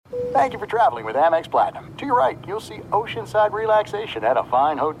Thank you for traveling with Amex Platinum. To your right, you'll see oceanside relaxation at a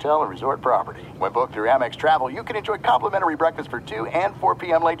fine hotel and resort property. When booked through Amex Travel, you can enjoy complimentary breakfast for 2 and 4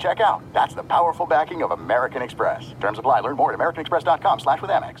 p.m. late checkout. That's the powerful backing of American Express. Terms apply. Learn more at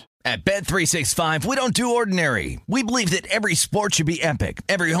americanexpress.com/withAmex. At Bet365, we don't do ordinary. We believe that every sport should be epic.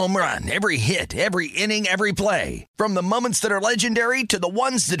 Every home run, every hit, every inning, every play. From the moments that are legendary to the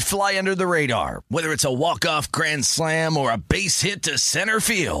ones that fly under the radar. Whether it's a walk-off grand slam or a base hit to center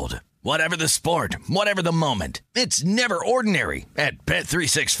field. Whatever the sport, whatever the moment. It's never ordinary at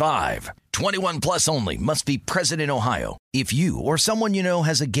Bet365. 21 plus only. Must be present in Ohio. If you or someone you know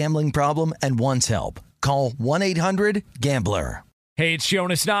has a gambling problem and wants help, call 1-800-GAMBLER. Hey, it's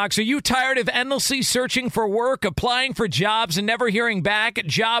Jonas Knox. Are you tired of endlessly searching for work, applying for jobs, and never hearing back?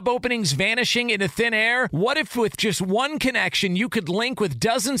 Job openings vanishing into thin air? What if with just one connection, you could link with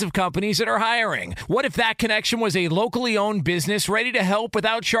dozens of companies that are hiring? What if that connection was a locally owned business ready to help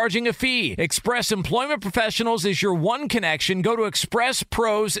without charging a fee? Express Employment Professionals is your one connection. Go to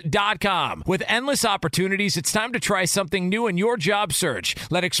expresspros.com. With endless opportunities, it's time to try something new in your job search.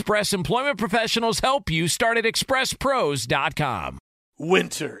 Let Express Employment Professionals help you. Start at expresspros.com.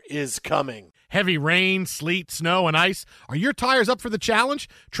 Winter is coming. Heavy rain, sleet, snow, and ice. Are your tires up for the challenge?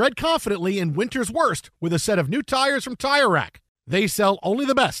 Tread confidently in winter's worst with a set of new tires from Tire Rack. They sell only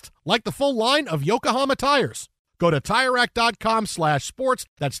the best, like the full line of Yokohama tires. Go to TireRack.com/sports.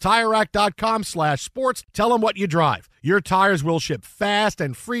 That's TireRack.com/sports. Tell them what you drive. Your tires will ship fast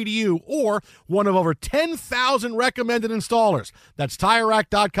and free to you or one of over 10,000 recommended installers. That's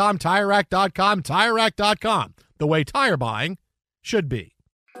TireRack.com, TireRack.com, TireRack.com. The way tire buying should be.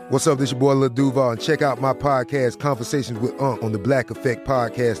 What's up, this your boy Lil Duval, and check out my podcast, Conversations with Unc, on the Black Effect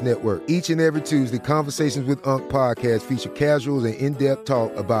Podcast Network. Each and every Tuesday, Conversations with Unc podcast feature casual and in-depth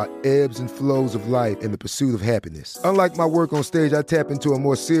talk about ebbs and flows of life and the pursuit of happiness. Unlike my work on stage, I tap into a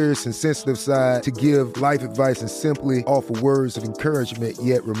more serious and sensitive side to give life advice and simply offer words of encouragement,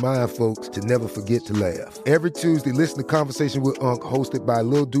 yet remind folks to never forget to laugh. Every Tuesday, listen to Conversation with Unc, hosted by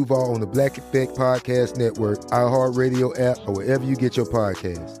Lil Duval on the Black Effect Podcast Network, iHeartRadio app, or wherever you get your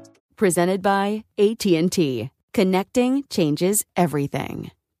podcasts. Presented by AT&T. Connecting changes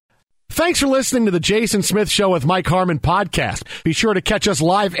everything. Thanks for listening to the Jason Smith Show with Mike Harmon podcast. Be sure to catch us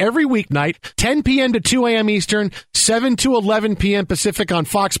live every weeknight, 10 p.m. to 2 a.m. Eastern, 7 to 11 p.m. Pacific on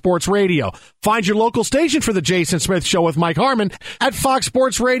Fox Sports Radio. Find your local station for the Jason Smith Show with Mike Harmon at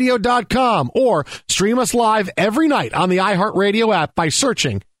foxsportsradio.com or stream us live every night on the iHeartRadio app by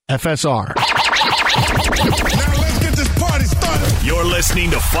searching FSR. You're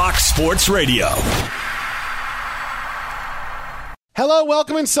listening to Fox Sports Radio. Hello,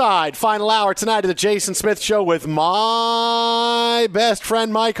 welcome inside. Final hour tonight of the Jason Smith Show with my best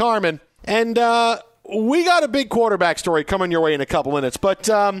friend, Mike Harmon. And we got a big quarterback story coming your way in a couple minutes. But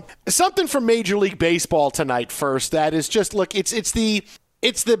something from Major League Baseball tonight first. That is just, look, it's the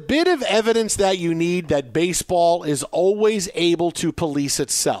bit of evidence that you need that baseball is always able to police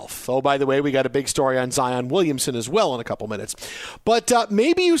itself. Oh, by the way, we got a big story on Zion Williamson as well in a couple minutes. But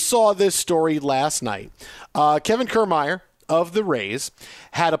maybe you saw this story last night. Kevin Kiermaier of the Rays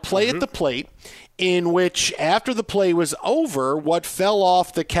had a play at the plate in which, after the play was over, what fell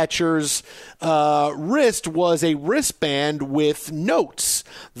off the catcher's wrist was a wristband with notes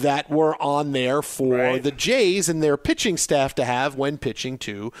that were on there for the Jays and their pitching staff to have when pitching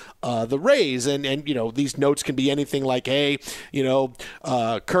to the Rays. And you know, these notes can be anything like, hey, you know,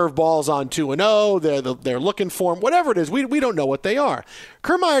 curveballs on 2-0, they're looking for them, whatever it is. We don't know what they are.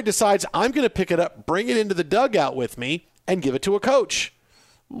 Kiermaier decides, I'm going to pick it up, bring it into the dugout with me, and give it to a coach.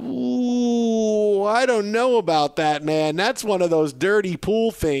 Ooh, I don't know about that, man. That's one of those dirty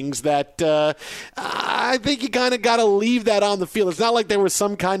pool things that I think you kind of got to leave that on the field. It's not like there was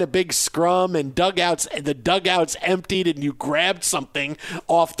some kind of big scrum and the dugouts emptied and you grabbed something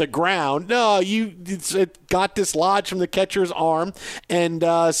off the ground. No, it got dislodged from the catcher's arm, and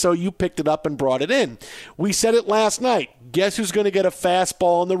so you picked it up and brought it in. We said it last night. Guess who's going to get a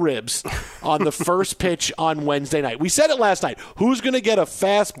fastball in the ribs on the first pitch on Wednesday night? We said it last night. Who's going to get a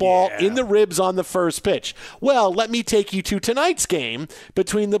fastball in the ribs on the first pitch? Well, let me take you to tonight's game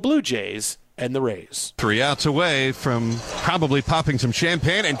between the Blue Jays and the Rays. 3 outs away from probably popping some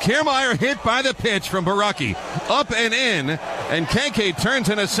champagne, and Kiermaier hit by the pitch from Baraki. Up and in, and KK turns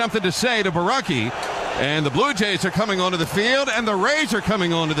into something to say to Baraki. And the Blue Jays are coming onto the field, and the Rays are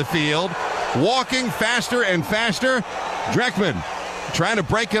coming onto the field, walking faster and faster. Dreckman trying to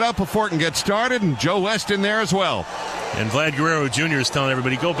break it up before it can get started, and Joe West in there as well. And Vlad Guerrero Jr. is telling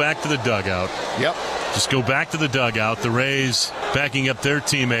everybody, go back to the dugout. Yep. Just go back to the dugout. The Rays backing up their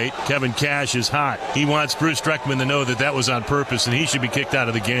teammate. Kevin Cash is hot. He wants Bruce Streckman to know that was on purpose and he should be kicked out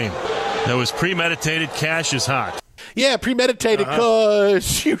of the game. That was premeditated. Cash is hot. Yeah, premeditated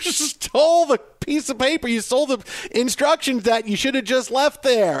because you stole the piece of paper. You stole the instructions that you should have just left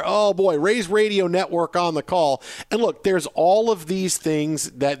there. Oh, boy. Rays Radio Network on the call. And look, there's all of these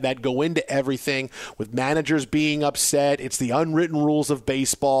things that go into everything with managers being upset. It's the unwritten rules of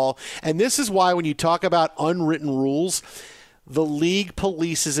baseball. And this is why when you talk about unwritten rules, the league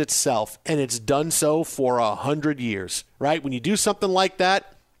polices itself, and it's done so for 100 years, right? When you do something like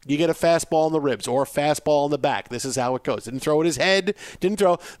that, you get a fastball in the ribs or a fastball in the back. This is how it goes. Didn't throw at his head. Didn't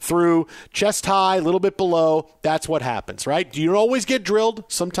throw through chest high, a little bit below. That's what happens, right? You don't always get drilled.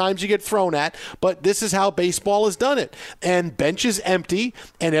 Sometimes you get thrown at. But this is how baseball has done it. And bench is empty,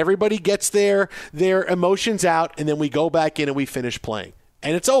 and everybody gets their emotions out, and then we go back in and we finish playing.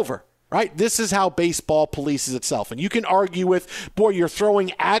 And it's over. Right? This is how baseball polices itself. And you can argue with, boy, you're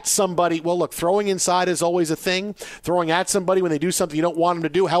throwing at somebody. Well, look, throwing inside is always a thing. Throwing at somebody when they do something you don't want them to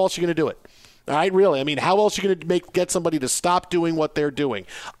do, how else are you going to do it? All right, really. I mean, how else are you going to get somebody to stop doing what they're doing?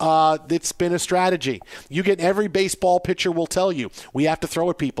 It's been a strategy. You get every baseball pitcher will tell you, we have to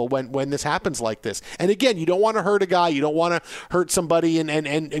throw at people when this happens like this. And again, you don't want to hurt a guy. You don't want to hurt somebody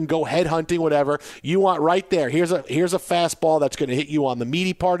and go head hunting, whatever. You want right there. Here's a fastball that's going to hit you on the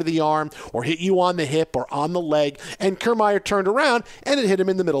meaty part of the arm or hit you on the hip or on the leg. And Kiermaier turned around and it hit him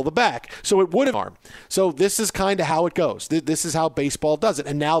in the middle of the back. So it would have arm. So this is kind of how it goes. This is how baseball does it.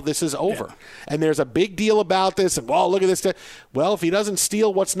 And now this is over. Yeah. And there's a big deal about this. And, well, look at this. Well, if he doesn't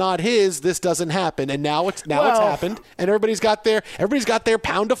steal what's not his, this doesn't happen. And now it's happened. And everybody's got their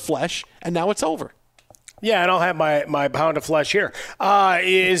pound of flesh. And now it's over. Yeah, and I'll have my pound of flesh here.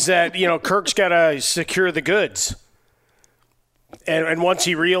 Is that, Kirk's got to secure the goods. And once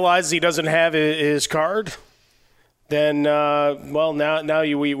he realizes he doesn't have his card, then, now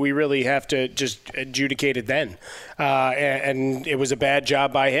we really have to just adjudicate it then. And it was a bad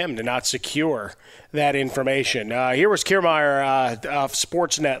job by him to not secure that information. Here was Kiermaier of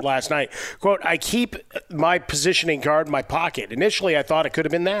Sportsnet last night. Quote, I keep my positioning card in my pocket. Initially, I thought it could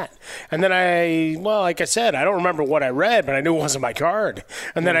have been that. And then like I said, I don't remember what I read, but I knew it wasn't my card.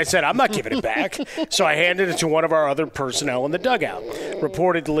 And then I said, I'm not giving it back. So I handed it to one of our other personnel in the dugout.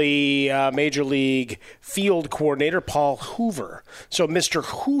 Reportedly, Major League field coordinator Paul Hoover. So Mr.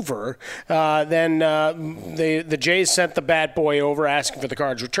 Hoover, then the Jays sent the bat boy over asking for the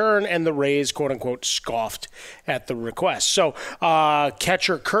card's return, and the Rays, quote-unquote, scoffed at the request. So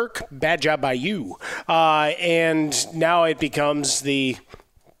catcher Kirk, bad job by you. And now it becomes the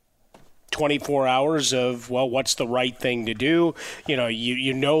 24 hours of, what's the right thing to do?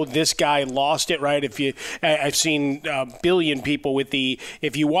 You know this guy lost it, right? I've seen a billion people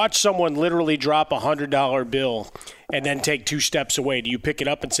if you watch someone literally drop $100 bill and then take 2 steps away, do you pick it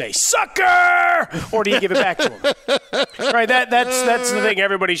up and say, sucker, or do you give it back to him? Right, that's the thing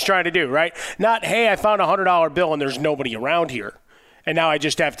everybody's trying to do, right? Not, hey, I found a $100 bill and there's nobody around here. And now I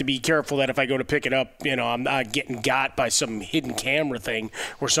just have to be careful that if I go to pick it up, I'm not getting got by some hidden camera thing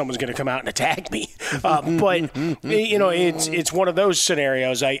where someone's going to come out and attack me. But, it's one of those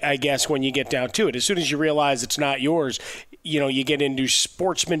scenarios, I guess, when you get down to it. As soon as you realize it's not yours, you get into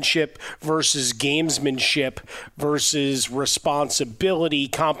sportsmanship versus gamesmanship versus responsibility,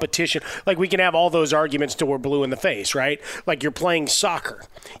 competition. Like, we can have all those arguments till we're blue in the face, right? Like, you're playing soccer.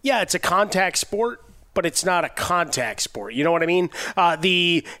 Yeah, it's a contact sport, but it's not a contact sport. You know what I mean?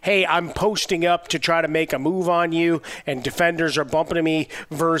 Hey, I'm posting up to try to make a move on you, and defenders are bumping to me,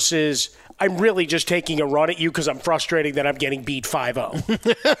 versus I'm really just taking a run at you because I'm frustrated that I'm getting beat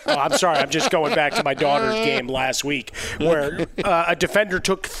 5-0. I'm sorry. I'm just going back to my daughter's game last week where a defender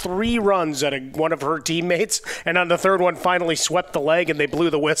took 3 runs at one of her teammates, and on the third one finally swept the leg, and they blew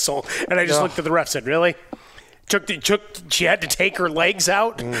the whistle. And I just looked at the ref and said, really? She had to take her legs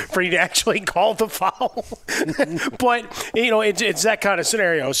out for you to actually call the foul. But, it's that kind of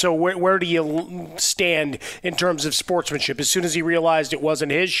scenario. So where do you stand in terms of sportsmanship? As soon as he realized it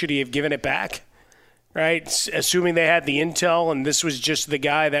wasn't his, should he have given it back? Right? Assuming they had the intel and this was just the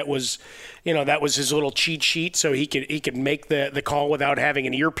guy that was, that was his little cheat sheet so he could make the call without having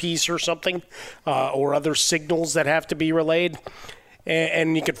an earpiece or something or other signals that have to be relayed.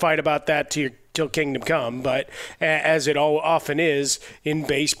 And you could fight about that till kingdom come, but as it often is in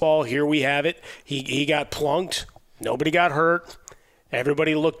baseball, here we have it. He got plunked. Nobody got hurt.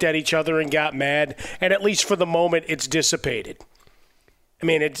 Everybody looked at each other and got mad, and at least for the moment, it's dissipated. I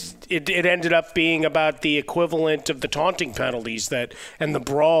mean, it ended up being about the equivalent of the taunting penalties and the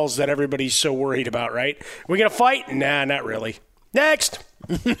brawls that everybody's so worried about, right? We're going to fight? Nah, not really. Next.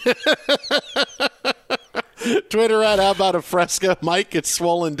 Twitter at How About a Fresca, Mike at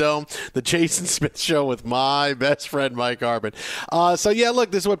Swollen Dome, the Jason Smith Show with my best friend, Mike Harmon.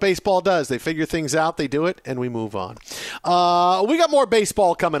 Look, this is what baseball does. They figure things out, they do it, and we move on. We got more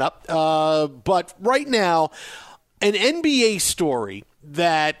baseball coming up, but right now, an NBA story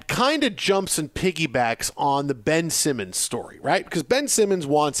that kind of jumps and piggybacks on the Ben Simmons story, right? Because Ben Simmons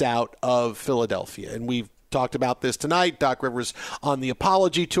wants out of Philadelphia, and we've talked about this tonight. Doc Rivers on the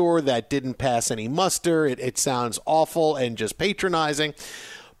apology tour that didn't pass any muster. It sounds awful and just patronizing.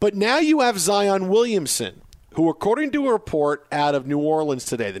 But now you have Zion Williamson, who, according to a report out of New Orleans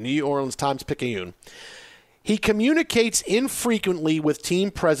today, the New Orleans Times-Picayune, he communicates infrequently with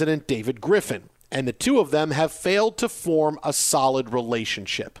team president David Griffin, and the two of them have failed to form a solid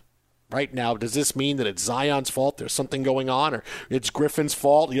relationship. Right now, does this mean that it's Zion's fault, there's something going on, or it's Griffin's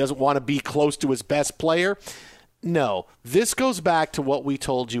fault, he doesn't want to be close to his best player? No, this goes back to what we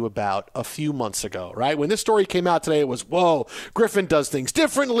told you about a few months ago, right? When this story came out today, it was, whoa, Griffin does things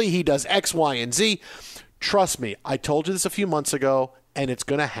differently, he does X, Y, and Z. Trust me, I told you this a few months ago, and it's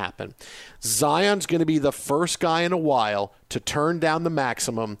going to happen. Zion's going to be the first guy in a while to turn down the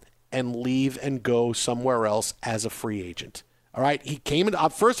maximum and leave and go somewhere else as a free agent. All right, he came in.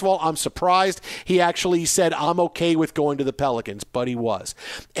 First of all, I'm surprised he actually said, I'm okay with going to the Pelicans, but he was.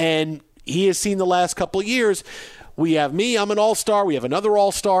 And he has seen the last couple of years, we have me, I'm an all-star, we have another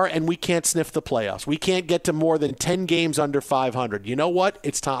all-star, and we can't sniff the playoffs. We can't get to more than 10 games under 500. You know what?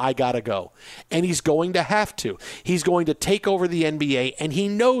 It's time. I got to go. And he's going to have to. He's going to take over the NBA, and he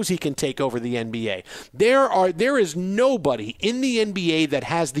knows he can take over the NBA. There is nobody in the NBA that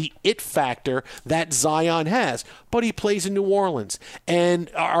has the it factor that Zion has, but he plays in New Orleans.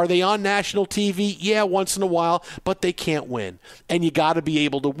 And are they on national TV? Yeah, once in a while, but they can't win. And you got to be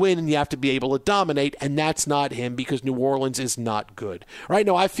able to win, and you have to be able to dominate, and that's not him because New Orleans is not good. Right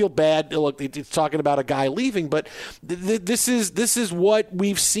now, I feel bad. Look, it's talking about a guy leaving, but this is what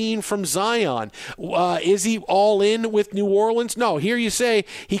we've seen from Zion. Is he all in with New Orleans? No. Here you say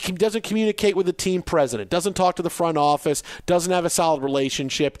he doesn't communicate with the team president, doesn't talk to the front office, doesn't have a solid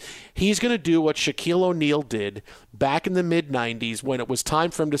relationship. He's going to do what Shaquille O'Neal did back in the mid-'90s when it was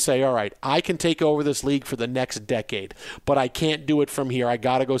time for him to say, all right, I can take over this league for the next decade, but I can't do it from here. I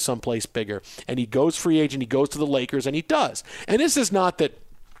got to go someplace bigger. And he goes free agent, he goes to the Lakers, and he does. And this is not that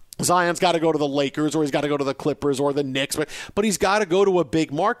Zion's got to go to the Lakers or he's got to go to the Clippers or the Knicks, but he's got to go to a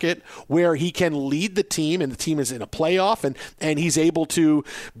big market where he can lead the team and the team is in a playoff and he's able to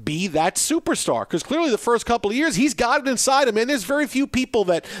be that superstar. Because clearly the first couple of years he's got it inside him, and there's very few people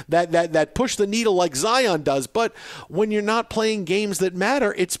that push the needle like Zion does. But when you're not playing games that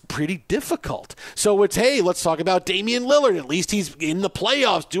matter, it's pretty difficult. So it's, hey, let's talk about Damian Lillard. At least he's in the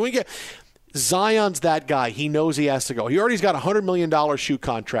playoffs doing it. Zion's that guy. He knows he has to go. He already's got a $100 million shoe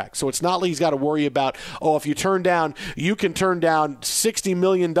contract, so it's not like he's got to worry about, if you can turn down $60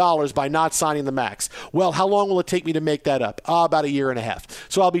 million by not signing the max. Well, how long will it take me to make that up? About a year and a half.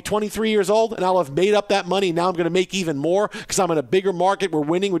 So I'll be 23 years old, and I'll have made up that money. Now I'm going to make even more because I'm in a bigger market. We're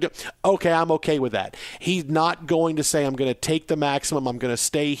winning. Okay, I'm okay with that. He's not going to say, I'm going to take the maximum. I'm going to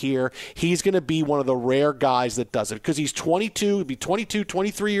stay here. He's going to be one of the rare guys that does it because he's 22, he'll be 22,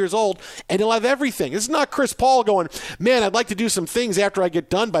 23 years old, and he'll have everything. This is not Chris Paul going, man, I'd like to do some things after I get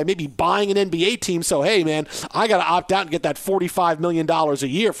done by maybe buying an NBA team. So, hey, man, I got to opt out and get that $45 million a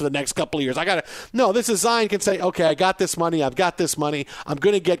year for the next couple of years. No, this is Zion can say, okay, I got this money. I've got this money. I'm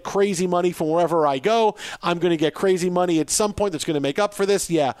going to get crazy money from wherever I go. I'm going to get crazy money at some point that's going to make up for this.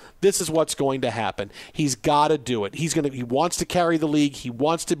 Yeah, this is what's going to happen. He's got to do it. He wants to carry the league. He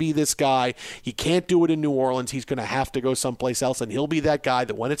wants to be this guy. He can't do it in New Orleans. He's going to have to go someplace else, and he'll be that guy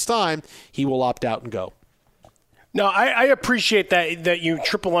that when it's time, he will opt out and go. No, I appreciate that you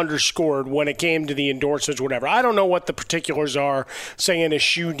triple underscored when it came to the endorsements, whatever. I don't know what the particulars are, say, in a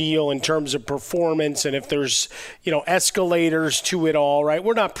shoe deal in terms of performance and if there's, escalators to it all, right?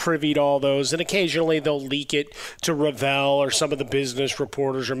 We're not privy to all those. And occasionally they'll leak it to Ravel or some of the business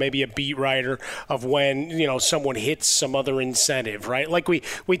reporters or maybe a beat writer of when, someone hits some other incentive, right? Like we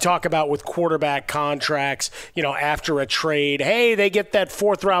talk about with quarterback contracts, after a trade, hey, they get that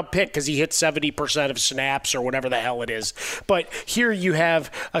fourth round pick because he hit 70% of snaps or whatever the hell it is. But here you have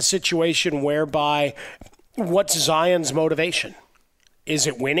a situation whereby what's Zion's motivation? Is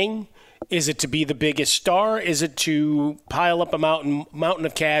it winning? Is it to be the biggest star? Is it to pile up a mountain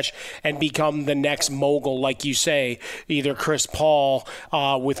of cash and become the next mogul, like you say, either Chris Paul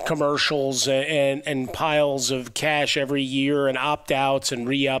with commercials and piles of cash every year and opt-outs and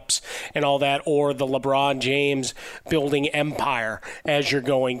re-ups and all that, or the LeBron James building empire as you're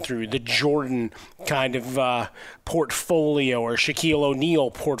going through, the Jordan kind of portfolio or Shaquille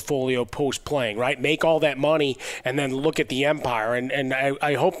O'Neal portfolio post-playing, right? Make all that money and then look at the empire. And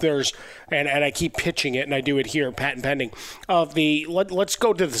I hope there's, and I keep pitching it, and I do it here, patent pending, of the let's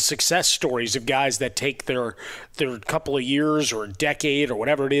go to the success stories of guys that take their couple of years or a decade or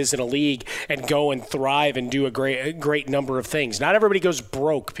whatever it is in a league and go and thrive and do a great number of things. Not everybody goes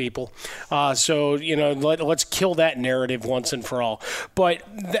broke, people. So, let's kill that narrative once and for all. But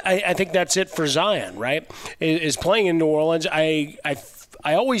I think that's it for Zion, right? Is playing in New Orleans.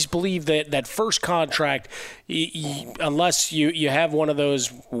 I always believe that first contract, unless you have one of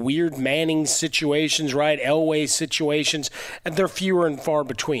those weird Manning situations, right, Elway situations, and they're fewer and far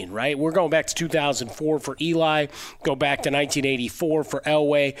between, right? We're going back to 2004 for Eli, go back to 1984 for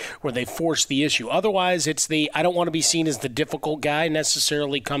Elway, where they forced the issue. Otherwise, it's I don't want to be seen as the difficult guy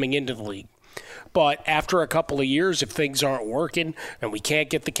necessarily coming into the league. But after a couple of years, if things aren't working and we can't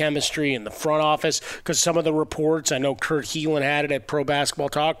get the chemistry in the front office, because some of the reports, I know Kurt Heelan had it at Pro Basketball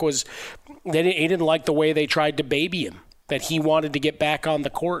Talk, was that he didn't like the way they tried to baby him, that he wanted to get back on the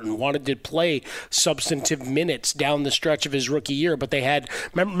court and wanted to play substantive minutes down the stretch of his rookie year. But they had,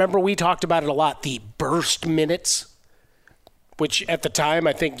 remember we talked about it a lot, the burst minutes, which at the time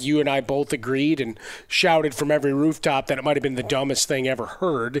I think you and I both agreed and shouted from every rooftop that it might have been the dumbest thing ever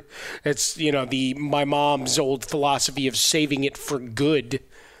heard. It's, my mom's old philosophy of saving it for good.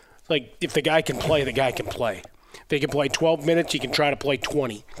 Like, if the guy can play, the guy can play. If they can play 12 minutes, you can try to play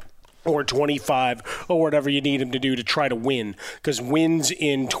 20. Or 25, or whatever you need him to do to try to win. Because wins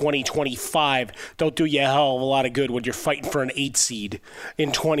in 2025 don't do you a hell of a lot of good when you're fighting for an 8 seed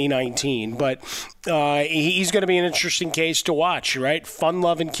in 2019. But he's going to be an interesting case to watch, right?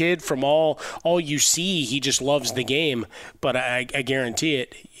 Fun-loving kid from all you see. He just loves the game. But I guarantee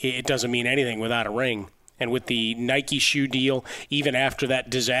it doesn't mean anything without a ring. And with the Nike shoe deal, even after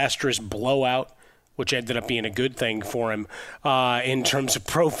that disastrous blowout, which ended up being a good thing for him in terms of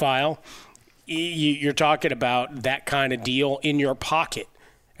profile. You're talking about that kind of deal in your pocket.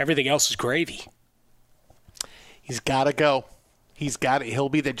 Everything else is gravy. He's got to go. He's got it. He'll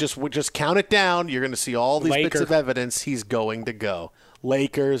be there. Just count it down. You're going to see all these bits of evidence. He's going to go.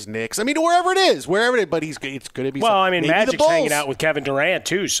 Lakers, Knicks. I mean, wherever it is. But it's going to be. Well, I mean, Magic's hanging out with Kevin Durant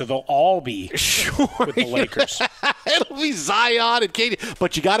too, so they'll all be with the Lakers. It'll be Zion and KD.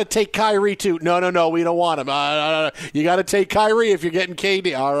 But you got to take Kyrie too. No, we don't want him. You got to take Kyrie if you're getting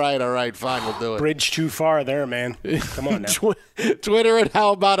KD. All right, fine, we'll do it. Bridge too far there, man. Come on now. Twitter at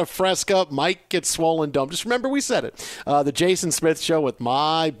How About a Fresca. Mike gets swollen dome. Just remember we said it. The Jason Smith Show with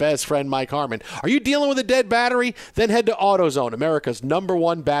my best friend Mike Harmon. Are you dealing with a dead battery? Then head to AutoZone, America's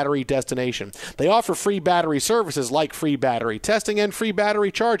 #1 battery destination. They offer free battery services like free battery testing and free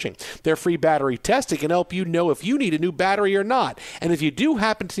battery charging. Their free battery testing can help you know if you need a new battery or not. And if you do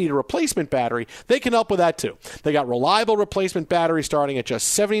happen to need a replacement battery, they can help with that too. They got reliable replacement batteries starting at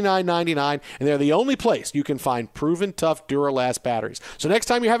just $79.99, and they're the only place you can find proven tough Duralast batteries. So next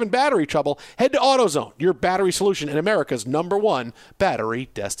time you're having battery trouble, head to AutoZone, your battery solution in America's #1 battery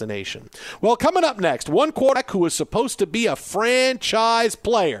destination. Well, coming up next, one quarterback who was supposed to be a franchise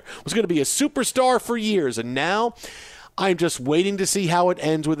player, was going to be a superstar for years, and now I'm just waiting to see how it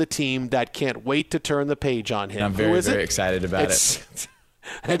ends with a team that can't wait to turn the page on him. I'm very excited about it.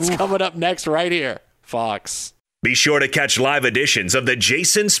 It's coming up next right here, Fox. Be sure to catch live editions of The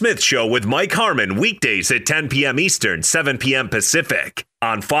Jason Smith Show with Mike Harmon weekdays at 10 p.m. Eastern, 7 p.m. Pacific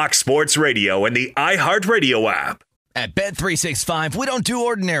on Fox Sports Radio and the iHeartRadio app. At Bet365, we don't do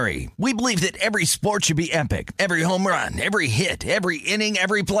ordinary. We believe that every sport should be epic. Every home run, every hit, every inning,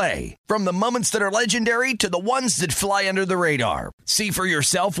 every play. From the moments that are legendary to the ones that fly under the radar. See for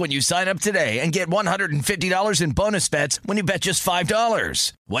yourself when you sign up today and get $150 in bonus bets when you bet just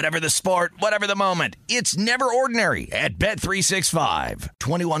 $5. Whatever the sport, whatever the moment, it's never ordinary at Bet365.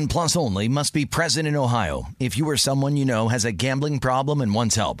 21 plus only. Must be present in Ohio. If you or someone you know has a gambling problem and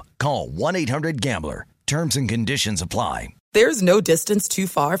wants help, call 1-800-GAMBLER. Terms and conditions apply. There's no distance too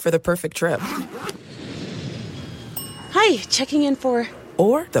far for the perfect trip. Hi, checking in for...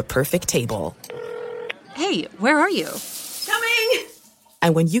 Or the perfect table. Hey, where are you? Coming!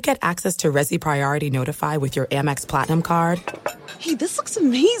 And when you get access to Resi Priority Notify with your Amex Platinum card... Hey, this looks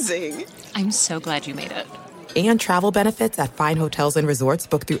amazing! I'm so glad you made it. And travel benefits at fine hotels and resorts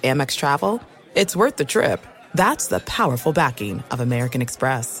booked through Amex Travel, it's worth the trip. That's the powerful backing of American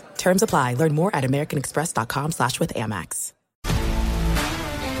Express. Terms apply. Learn more at americanexpress.com/withAmex.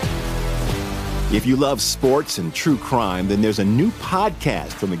 If you love sports and true crime, then there's a new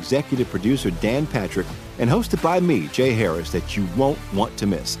podcast from executive producer Dan Patrick and hosted by me, Jay Harris, that you won't want to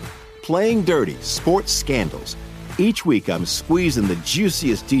miss. Playing Dirty: Sports Scandals. Each week, I'm squeezing the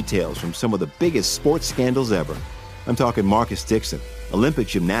juiciest details from some of the biggest sports scandals ever. I'm talking Marcus Dixon, Olympic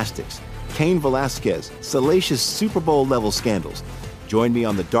gymnastics, Cain Velasquez, salacious Super Bowl-level scandals. Join me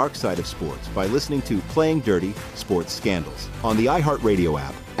on the dark side of sports by listening to Playing Dirty: Sports Scandals on the iHeartRadio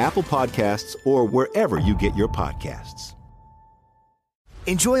app, Apple Podcasts, or wherever you get your podcasts.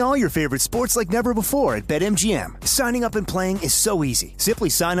 Enjoy all your favorite sports like never before at BetMGM. Signing up and playing is so easy. Simply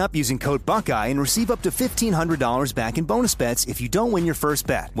sign up using code Buckeye and receive up to $1,500 back in bonus bets if you don't win your first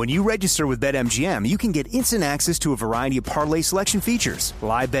bet. When you register with BetMGM, you can get instant access to a variety of parlay selection features,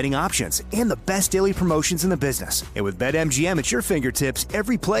 live betting options, and the best daily promotions in the business. And with BetMGM at your fingertips,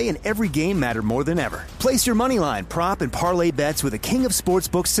 every play and every game matter more than ever. Place your moneyline, prop, and parlay bets with the king of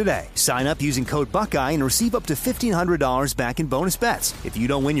sportsbooks today. Sign up using code Buckeye and receive up to $1,500 back in bonus bets if you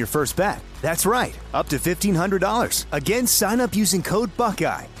don't win your first bet. That's right, up to $1,500. Again, sign up using code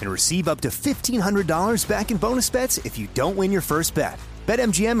Buckeye and receive up to $1,500 back in bonus bets if you don't win your first bet.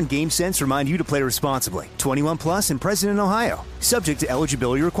 BetMGM and GameSense remind you to play responsibly. 21 plus and present in Ohio. Subject to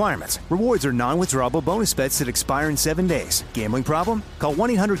eligibility requirements. Rewards are non-withdrawable bonus bets that expire in 7 days. Gambling problem? Call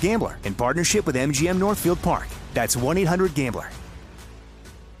 1-800-GAMBLER in partnership with MGM Northfield Park. That's 1-800-GAMBLER.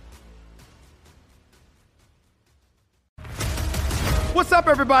 What's up,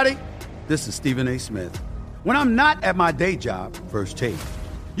 everybody? This is Stephen A. Smith. When I'm not at my day job, First Take,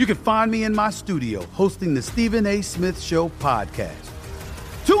 you can find me in my studio hosting the Stephen A. Smith Show podcast.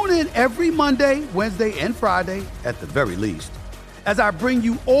 Tune in every Monday, Wednesday, and Friday, at the very least, as I bring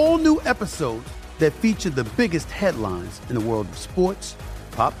you all new episodes that feature the biggest headlines in the world of sports,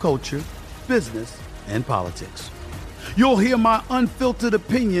 pop culture, business, and politics. You'll hear my unfiltered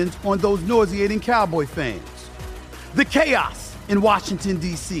opinions on those nauseating Cowboy fans, the chaos in Washington,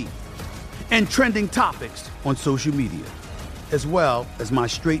 D.C., and trending topics on social media, as well as my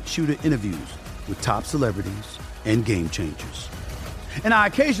straight shooter interviews with top celebrities and game changers. And I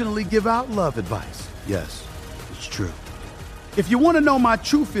occasionally give out love advice. Yes, it's true. If you want to know my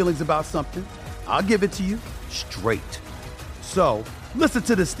true feelings about something, I'll give it to you straight. So listen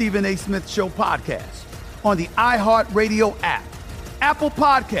to the Stephen A. Smith Show podcast on the iHeartRadio app, Apple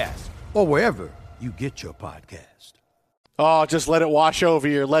Podcasts, or wherever you get your podcast. Oh, just let it wash over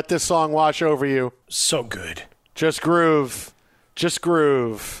you. Let this song wash over you. So good. Just groove. Just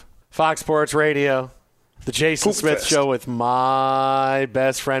groove. Fox Sports Radio. The Jason Smith Show with my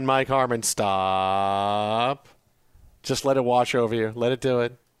best friend, Mike Harmon. Stop. Just let it wash over you. Let it do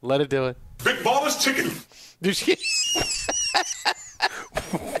it. Let it do it. Big Mama's chicken.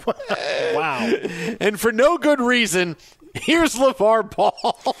 Wow. And for no good reason, here's LeVar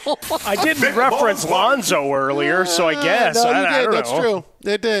Ball. I didn't reference Lonzo earlier, so I guess. No, you I did. don't That's know. true.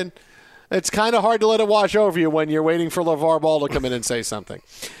 It did. It's kind of hard to let it wash over you when you're waiting for LeVar Ball to come in and say something.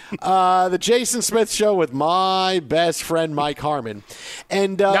 The Jason Smith Show with my best friend, Mike Harmon.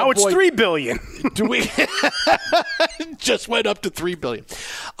 And now it's $3 billion. Do we just went up to $3 billion.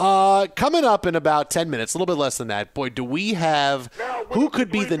 Coming up in about 10 minutes, a little bit less than that. Boy, do we have who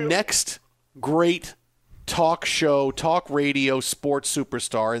could be the next great talk show, talk radio, sports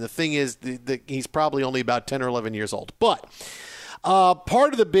superstar. And the thing is, he's probably only about 10 or 11 years old. But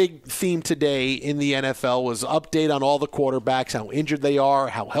part of the big theme today in the NFL was update on all the quarterbacks, how injured they are,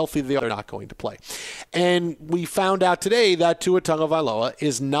 how healthy they are. They're not going to play. And we found out today that Tua Tagovailoa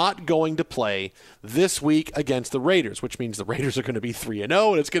is not going to play this week against the Raiders, which means the Raiders are going to be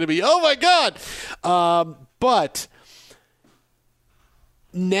 3-0, and it's going to be, oh, my God. But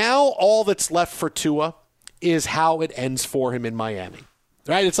now all that's left for Tua is how it ends for him in Miami.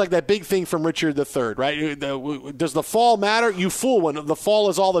 Right? It's like that big thing from Richard III, right? Does the fall matter? You fool. When the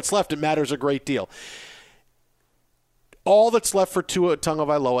fall is all that's left, it matters a great deal. All that's left for Tua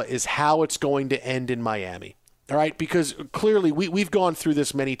Tagovailoa is how it's going to end in Miami. All right, because clearly we've gone through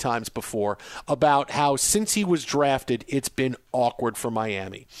this many times before about how since he was drafted, it's been awkward for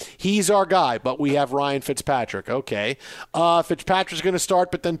Miami. He's our guy, but we have Ryan Fitzpatrick. Okay. Fitzpatrick's going to start,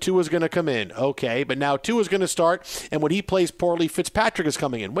 but then Tua's going to come in. Okay, but now Tua's going to start, and when he plays poorly, Fitzpatrick is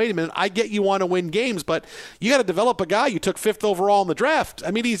coming in. Wait a minute, I get you want to win games, but you got to develop a guy you took 5th overall in the draft.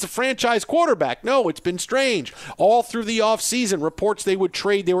 I mean, he's a franchise quarterback. No, it's been strange. All through the offseason, reports they would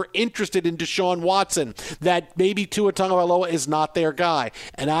trade, they were interested in Deshaun Watson, that maybe Tua Tagovailoa is not their guy.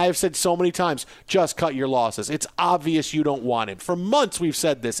 And I have said so many times, just cut your losses. It's obvious you don't want him. For months we've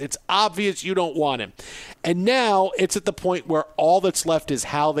said this. It's obvious you don't want him. And now it's at the point where all that's left is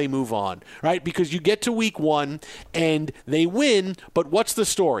how they move on, right? Because you get to week 1 and they win, but what's the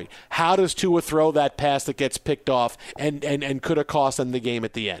story? How does Tua throw that pass that gets picked off and could have cost them the game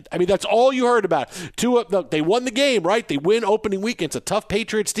at the end? I mean, that's all you heard about. Tua, they won the game, right? They win opening week. It's a tough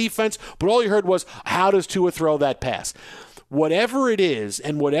Patriots defense, but all you heard was, how does Tua throw that pass? Whatever it is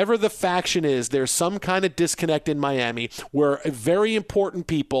and whatever the faction is, there's some kind of disconnect in Miami where very important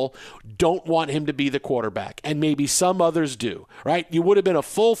people don't want him to be the quarterback, and maybe some others do, right? You would have been a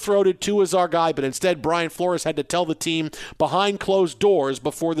full-throated Tua's our guy, but instead Brian Flores had to tell the team behind closed doors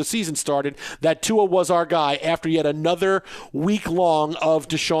before the season started that Tua was our guy after yet another week-long of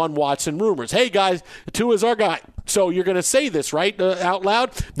Deshaun Watson rumors. Hey, guys, Tua's our guy. So you're going to say this, right, out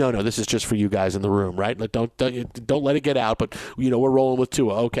loud? No, this is just for you guys in the room, right? Don't let it get out, but, we're rolling with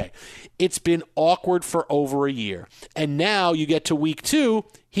Tua. Okay. It's been awkward for over a year. And now you get to week 2,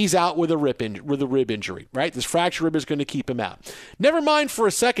 he's out with a rib injury, right? This fractured rib is going to keep him out. Never mind for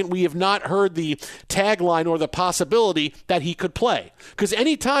a second, we have not heard the tagline or the possibility that he could play. Because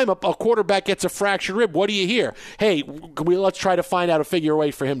any time a quarterback gets a fractured rib, what do you hear? Hey, let's try to find out a figure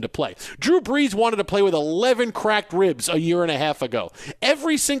way for him to play. Drew Brees wanted to play with 11 cracked ribs a year and a half ago.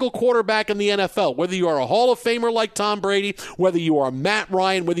 Every single quarterback in the NFL, whether you are a Hall of Famer like Tom Brady, whether you are Matt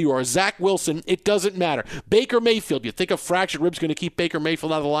Ryan, whether you are Zach Wilson, it doesn't matter. Baker Mayfield, you think a fractured rib's going to keep Baker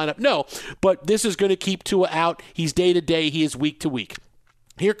Mayfield out of the lineup? No, but this is going to keep Tua out. He's day to day. He is week to week.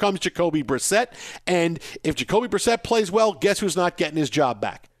 Here comes Jacoby Brissett, and if Jacoby Brissett plays well, guess who's not getting his job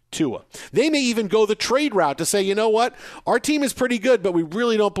back? Tua. They may even go the trade route to say, you know what, our team is pretty good, but we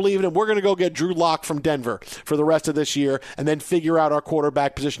really don't believe in him. We're going to go get Drew Lock from Denver for the rest of this year and then figure out our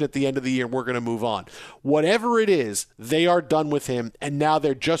quarterback position at the end of the year, and we're going to move on. Whatever it is, they are done with him, and now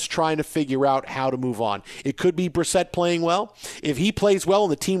they're just trying to figure out how to move on. It could be Brissett playing well. If he plays well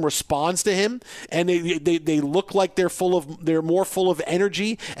and the team responds to him and they look like they're more full of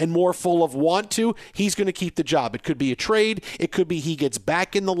energy and more full of want to, he's going to keep the job. It could be a trade. It could be he gets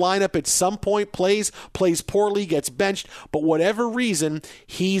back in the lineup at some point, plays poorly, gets benched, but whatever reason,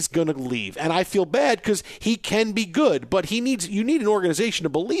 he's going to leave. And I feel bad because he can be good, but you need an organization to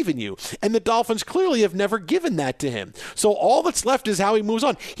believe in you. And the Dolphins clearly have never given that to him. So all that's left is how he moves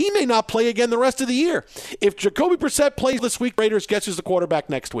on. He may not play again the rest of the year. If Jacoby Brissett plays this week, Raiders, guess who's the quarterback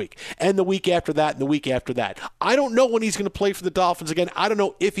next week? And the week after that, and the week after that. I don't know when he's going to play for the Dolphins again. I don't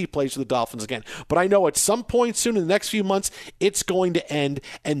know if he plays for the Dolphins again. But I know at some point soon in the next few months, it's going to end,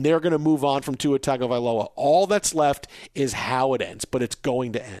 and they're going to move on from Tua Tagovailoa. All that's left is how it ends, but it's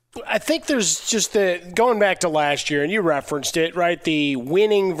going to end. I think there's just going back to last year, and you referenced it, right? The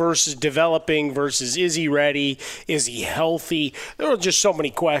winning versus developing versus is he ready? Is he healthy? There were just so many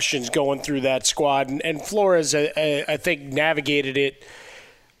questions going through that squad, and Flores, I think, navigated it,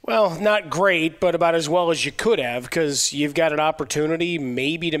 well, not great, but about as well as you could have, because you've got an opportunity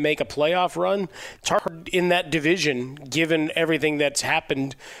maybe to make a playoff run. It's hard in that division, given everything that's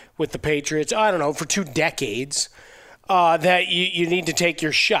happened with the Patriots, I don't know, for 2 decades, that you need to take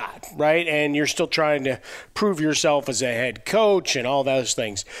your shot, right? And you're still trying to prove yourself as a head coach and all those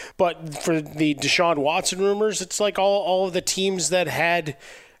things. But for the Deshaun Watson rumors, it's like all of the teams that had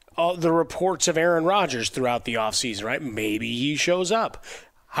the reports of Aaron Rodgers throughout the offseason, right? Maybe he shows up.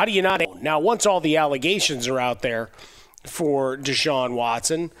 How do you not know? Now, once all the allegations are out there for Deshaun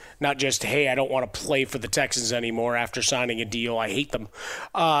Watson, not just, hey, I don't want to play for the Texans anymore after signing a deal, I hate them,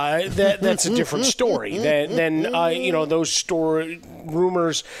 that's a different story. Then those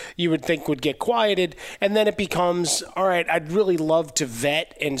rumors you would think would get quieted, and then it becomes, all right, I'd really love to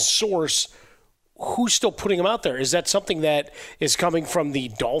vet and source who's still putting him out there. Is that something that is coming from the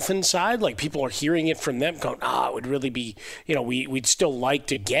Dolphin side? Like people are hearing it from them going, it would really be, we'd still like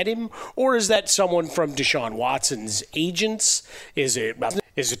to get him? Or is that someone from Deshaun Watson's agents? Is it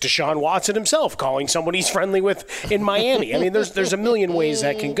Deshaun Watson himself calling someone he's friendly with in Miami? I mean, there's a million ways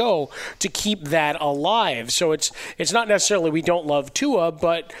that can go to keep that alive. So it's not necessarily we don't love Tua,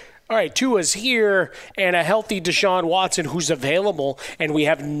 but all right, Tua's here and a healthy Deshaun Watson who's available, and we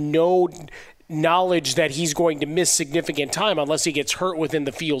have no knowledge that he's going to miss significant time unless he gets hurt within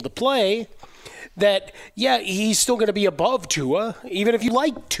the field of play, that, yeah, he's still going to be above Tua, even if you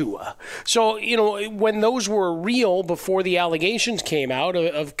like Tua. So, when those were real before the allegations came out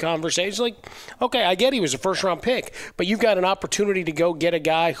of conversations, like, okay, I get he was a first-round pick, but you've got an opportunity to go get a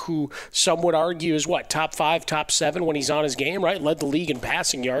guy who some would argue is, top 5, top 7 when he's on his game, right? Led the league in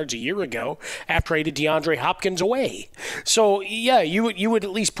passing yards a year ago after traded DeAndre Hopkins away. So, yeah, you would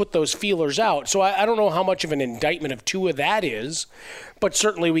at least put those feelers out. So I don't know how much of an indictment of Tua that is, but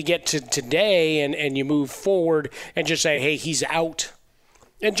certainly we get to today and you move forward and just say, hey, he's out.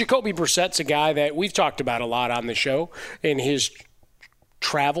 And Jacoby Brissett's a guy that we've talked about a lot on the show in his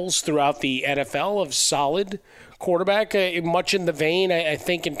travels throughout the NFL of solid quarterback, much in the vein, I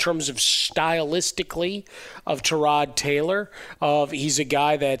think, in terms of stylistically of Tyrod Taylor. He's a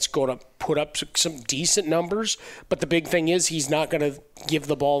guy that's going to put up some decent numbers, but the big thing is he's not going to give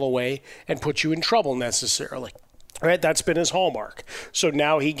the ball away and put you in trouble necessarily. Right, that's been his hallmark. So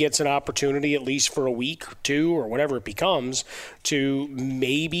now he gets an opportunity, at least for a week, 2, or whatever it becomes, to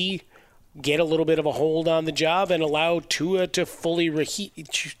maybe get a little bit of a hold on the job and allow Tua to fully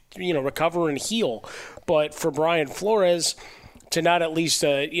recover and heal. But for Brian Flores to not at least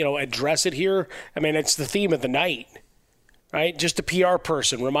address it here, I mean, it's the theme of the night, right? Just a PR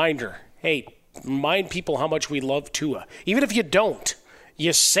person reminder. Hey, remind people how much we love Tua, even if you don't.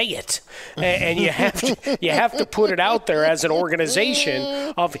 You say it, and you have to put it out there as an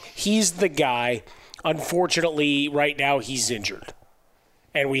organization of he's the guy. Unfortunately, right now he's injured,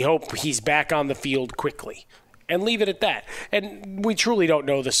 and we hope he's back on the field quickly. And leave it at that. And we truly don't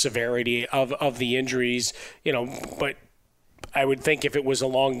know the severity of the injuries, but I would think if it was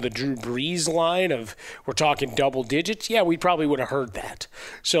along the Drew Brees line of we're talking double digits, yeah, we probably would have heard that.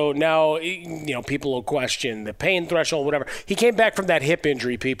 So now, people will question the pain threshold, whatever. He came back from that hip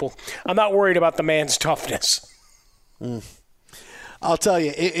injury, people. I'm not worried about the man's toughness. I'll tell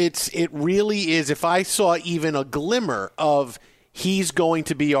you, it really is. If I saw even a glimmer of he's going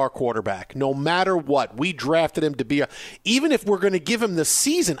to be our quarterback no matter what. We drafted him to be even if we're going to give him the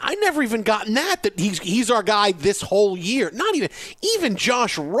season. I never even gotten that he's our guy this whole year. Not even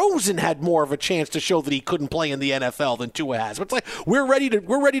Josh Rosen had more of a chance to show that he couldn't play in the NFL than Tua has. But it's like we're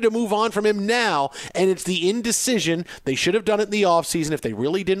ready to move on from him now, and it's the indecision. They should have done it in the offseason. If they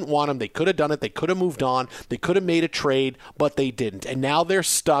really didn't want him, they could have done it. They could have moved on. They could have made a trade, but they didn't. And now they're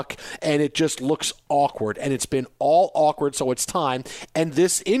stuck, and it just looks awkward, and it's been all awkward, so it's time. And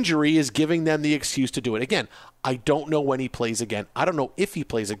this injury is giving them the excuse to do it. Again, I don't know when he plays again. I don't know if he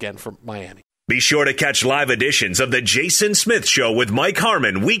plays again for Miami. Be sure to catch live editions of The Jason Smith Show with Mike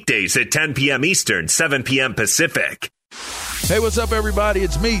Harmon weekdays at 10 p.m. Eastern, 7 p.m. Pacific. Hey, what's up, everybody?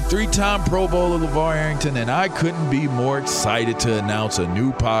 It's me, 3-time Pro Bowler LeVar Arrington, and I couldn't be more excited to announce a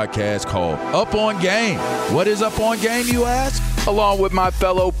new podcast called Up On Game. What is Up On Game, you ask? Along with my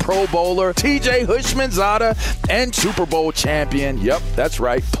fellow Pro Bowler, TJ Houshmandzadeh, and Super Bowl champion, yep, that's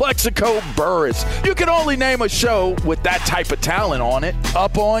right, Plexico Burris. You can only name a show with that type of talent on it.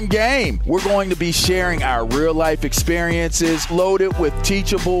 Up On Game. We're going to be sharing our real-life experiences loaded with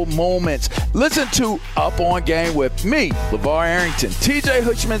teachable moments. Listen to Up On Game with me, LeVar Arrington, TJ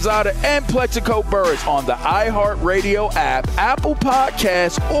Houshmandzadeh, and Plexico Burris on the iHeartRadio app, Apple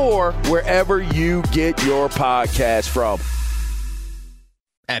Podcasts, or wherever you get your podcasts from.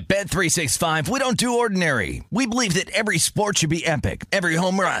 At Bet365, we don't do ordinary. We believe that every sport should be epic. Every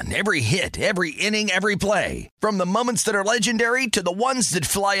home run, every hit, every inning, every play. From the moments that are legendary to the ones that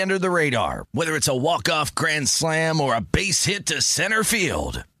fly under the radar. Whether it's a walk-off grand slam or a base hit to center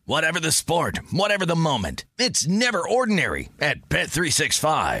field. Whatever the sport, whatever the moment, it's never ordinary at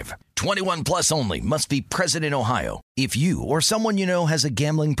Bet365. 21 plus only. Must be present in Ohio. If you or someone you know has a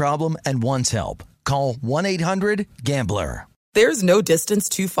gambling problem and wants help, call 1-800-GAMBLER. There's no distance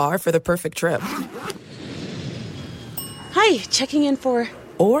too far for the perfect trip. Hi, checking in for...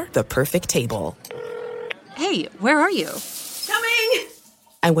 Or the perfect table. Hey, where are you? Coming!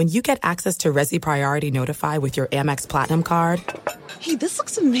 And when you get access to Resi Priority Notify with your Amex Platinum card... Hey, this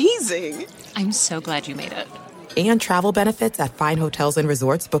looks amazing. I'm so glad you made it. And travel benefits at fine hotels and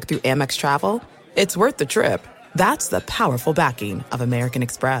resorts booked through Amex Travel. It's worth the trip. That's the powerful backing of American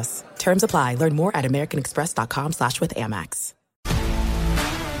Express. Terms apply. Learn more at americanexpress.com/withAmex.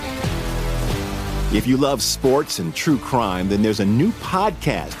 If you love sports and true crime, then there's a new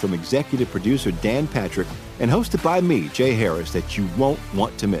podcast from executive producer Dan Patrick and hosted by me, Jay Harris, that you won't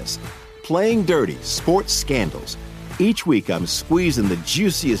want to miss. Playing Dirty: Sports Scandals. Each week, I'm squeezing the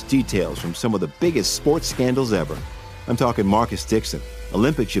juiciest details from some of the biggest sports scandals ever. I'm talking Marcus Dixon,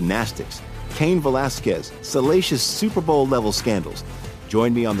 Olympic gymnastics, Cain Velasquez, salacious Super Bowl-level scandals.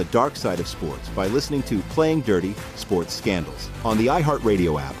 Join me on the dark side of sports by listening to Playing Dirty: Sports Scandals on the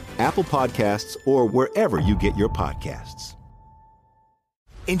iHeartRadio app, Apple Podcasts, or wherever you get your podcasts.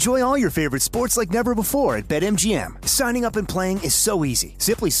 Enjoy all your favorite sports like never before at BetMGM. Signing up and playing is so easy.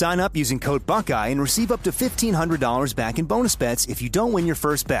 Simply sign up using code Buckeye and receive up to $1,500 back in bonus bets if you don't win your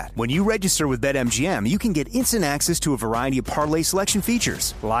first bet. When you register with BetMGM, you can get instant access to a variety of parlay selection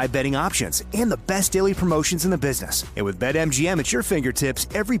features, live betting options, and the best daily promotions in the business. And with BetMGM at your fingertips,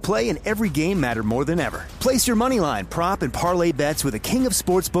 every play and every game matter more than ever. Place your moneyline, prop, and parlay bets with the king of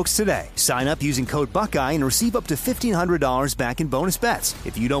sportsbooks today. Sign up using code Buckeye and receive up to $1,500 back in bonus bets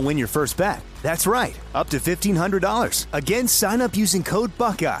if you don't win your first bet. That's right, up to $1,500. Again, sign up using code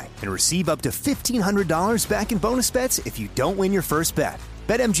Buckeye and receive up to $1,500 back in bonus bets if you don't win your first bet.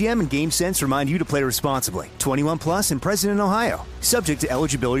 BetMGM and GameSense remind you to play responsibly. 21 plus and present in Ohio. Subject to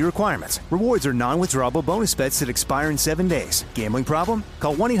eligibility requirements. Rewards are non-withdrawable bonus bets that expire in 7 days. Gambling problem?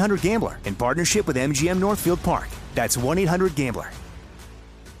 Call 1-800-GAMBLER in partnership with MGM Northfield Park. That's 1-800-GAMBLER.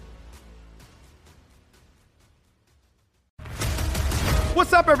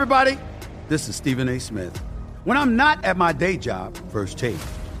 What's up, everybody? This is Stephen A. Smith. When I'm not at my day job, First Take,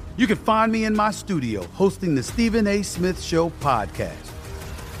 you can find me in my studio hosting the Stephen A. Smith Show podcast.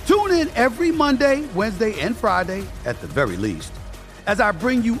 Tune in every Monday, Wednesday, and Friday, at the very least, as I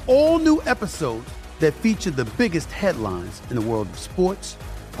bring you all new episodes that feature the biggest headlines in the world of sports,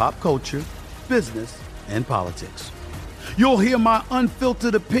 pop culture, business, and politics. You'll hear my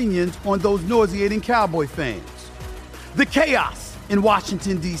unfiltered opinions on those nauseating Cowboy fans, the chaos in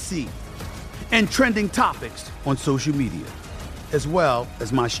Washington, D.C., and trending topics on social media, as well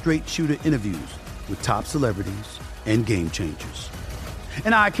as my straight shooter interviews with top celebrities and game changers.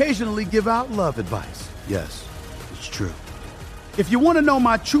 And I occasionally give out love advice. Yes, it's true. If you want to know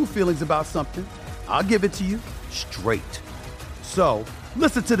my true feelings about something, I'll give it to you straight. So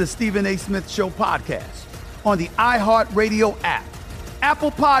listen to the Stephen A. Smith Show podcast on the iHeartRadio app,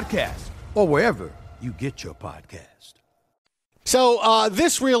 Apple Podcasts, or wherever you get your podcast. So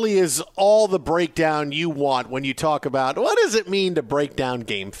this really is all the breakdown you want when you talk about what does it mean to break down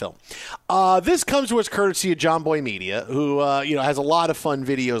game film. This comes to us courtesy of John Boy Media, who has a lot of fun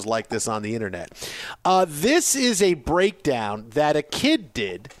videos like this on the internet. This is a breakdown that a kid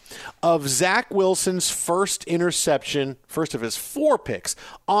did of Zach Wilson's first interception, first of his 4 picks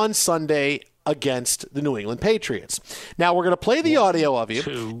on Sunday against the New England Patriots. Now we're going to play the audio of you,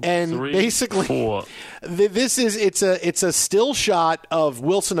 2, and 3, basically 4. It's a still shot of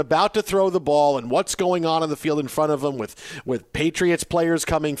Wilson about to throw the ball and what's going on the field in front of him with Patriots players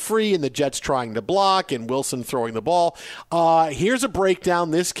coming free and the Jets trying to block and Wilson throwing the ball. Here's a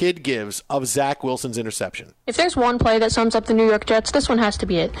breakdown this kid gives of Zach Wilson's interception. If there's one play that sums up the New York Jets, this one has to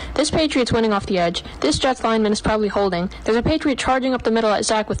be it. This Patriots winning off the edge. This Jets lineman is probably holding. There's a Patriot charging up the middle at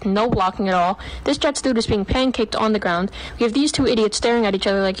Zach with no blocking at all. This Jets dude is being pancaked on the ground. We have these 2 idiots staring at each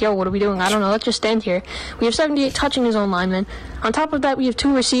other like, yo, what are we doing? I don't know. Let's just stand here. We have 78 touching his own lineman. On top of that, we have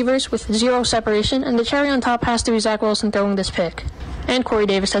 2 receivers with 0 separation, and the cherry on top has to be Zach Wilson throwing this pick. And Corey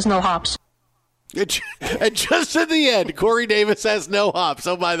Davis has no hops. And just at the end, Corey Davis has no hops.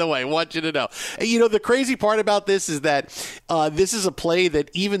 Oh, by the way, I want you to know. The crazy part about this is that this is a play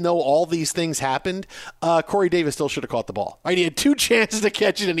that even though all these things happened, Corey Davis still should have caught the ball. Right? He had 2 chances to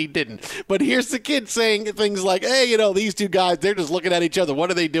catch it, and he didn't. But here's the kid saying things like, hey, these 2 guys, they're just looking at each other.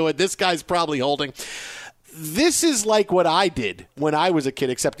 What are they doing? This guy's probably holding. This is like what I did when I was a kid,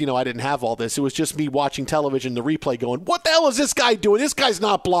 except, I didn't have all this. It was just me watching television, the replay going, what the hell is this guy doing? This guy's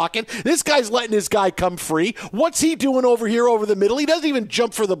not blocking. This guy's letting this guy come free. What's he doing over here over the middle? He doesn't even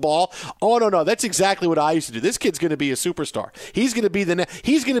jump for the ball. Oh, no. That's exactly what I used to do. This kid's going to be a superstar. He's going to be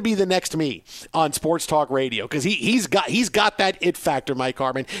the next me on Sports Talk Radio because he's got that it factor, Mike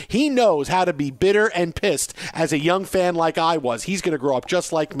Harmon. He knows how to be bitter and pissed as a young fan like I was. He's going to grow up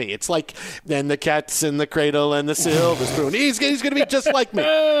just like me. It's like then the cats in the cradle and the silver spoon. He's going to be just like me.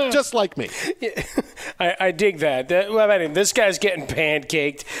 Just like me. Yeah, I dig that. This guy's getting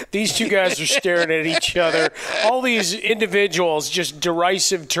pancaked. These 2 guys are staring at each other. All these individuals, just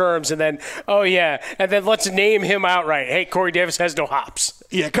derisive terms, and then, oh, yeah, and then let's name him outright. Hey, Corey Davis has no hops.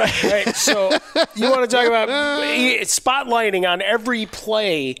 Yeah, right. So you want to talk about spotlighting on every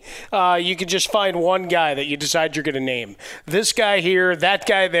play? You can just find one guy that you decide you're going to name. This guy here, that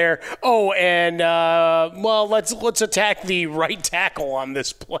guy there. Oh, and let's attack the right tackle on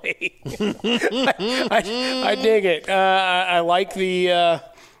this play. I dig it. I like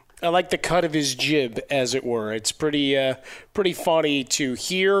the cut of his jib, as it were. It's pretty pretty funny to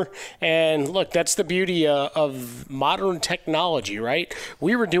hear. And look, that's the beauty of modern technology, right?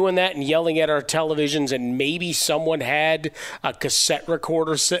 We were doing that and yelling at our televisions, and maybe someone had a cassette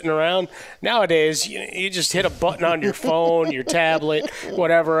recorder sitting around. Nowadays, you just hit a button on your phone, your tablet,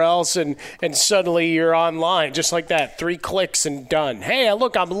 whatever else, and suddenly you're online just like that. 3 clicks and done. Hey,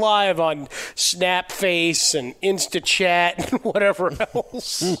 look, I'm live on Snapface and InstaChat and whatever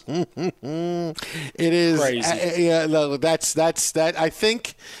else. It is crazy. That's that. I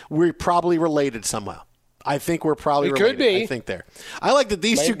think we're probably related somehow. I think we're probably it related. Could be. I think there. I like that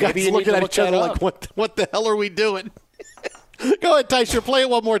these two guys looking at each other like, what the hell are we doing? Go ahead, Tysher. Play it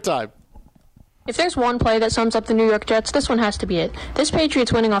one more time. If there's one play that sums up the New York Jets, this one has to be it. This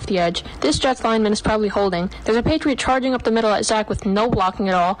Patriots winning off the edge. This Jets lineman is probably holding. There's a Patriot charging up the middle at Zach with no blocking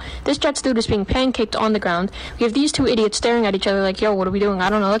at all. This Jets dude is being pancaked on the ground. We have these two idiots staring at each other like, yo, what are we doing?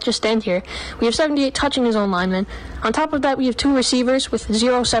 I don't know. Let's just stand here. We have 78 touching his own lineman. On top of that, we have 2 receivers with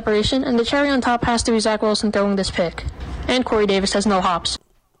 0 separation, and the cherry on top has to be Zach Wilson throwing this pick. And Corey Davis has no hops.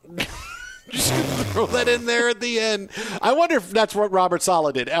 Just going to throw that in there at the end. I wonder if that's what Robert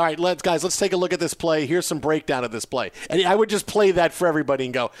Saleh did. All right, let's take a look at this play. Here's some breakdown of this play. And I would just play that for everybody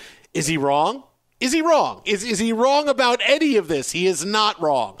and go, is he wrong? Is he wrong? Is he wrong about any of this? He is not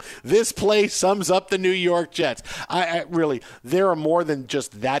wrong. This play sums up the New York Jets. I really, there are more than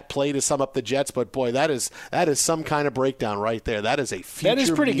just that play to sum up the Jets, but boy, that is some kind of breakdown right there. That is a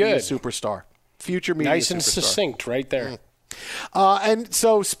future media superstar. Future media superstar. Nice and succinct right there. And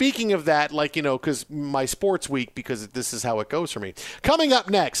so speaking of that, because my sports week, because this is how it goes for me. Coming up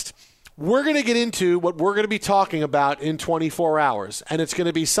next, we're going to get into what we're going to be talking about in 24 hours. And it's going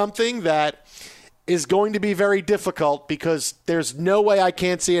to be something that is going to be very difficult because there's no way I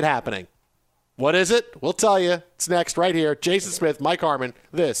can't see it happening. What is it? We'll tell you. It's next right here. Jason Smith, Mike Harmon.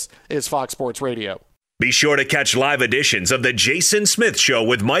 This is Fox Sports Radio. Be sure to catch live editions of The Jason Smith Show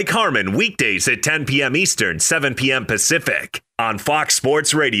with Mike Harmon weekdays at 10 p.m. Eastern, 7 p.m. Pacific on Fox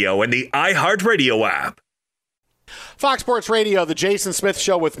Sports Radio and the iHeartRadio app. Fox Sports Radio, The Jason Smith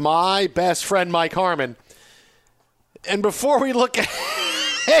Show with my best friend Mike Harmon. And before we look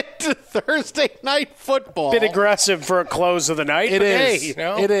ahead to Thursday Night Football. Bit aggressive for a close of the night. It is. Hey, you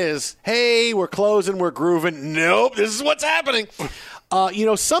know. It is. Hey, we're closing, we're grooving. Nope, this is what's happening.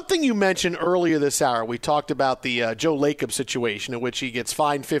 Something you mentioned earlier this hour, we talked about the Joe Lacob situation in which he gets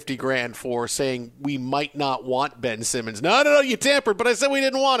fined $50,000 for saying we might not want Ben Simmons. No, you tampered, but I said we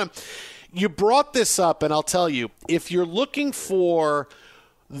didn't want him. You brought this up, and I'll tell you, if you're looking for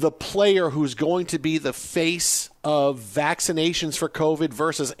the player who's going to be the face of vaccinations for COVID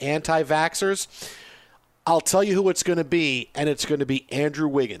versus anti-vaxxers, I'll tell you who it's going to be, and it's going to be Andrew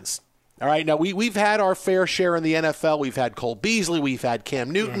Wiggins. All right, now we've had our fair share in the NFL. We've had Cole Beasley. We've had Cam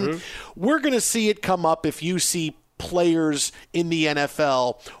Newton. Mm-hmm. We're going to see it come up if you see players in the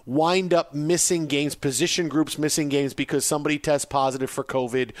NFL wind up missing games, position groups missing games because somebody tests positive for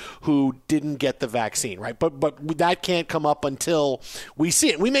COVID who didn't get the vaccine, right? But that can't come up until we see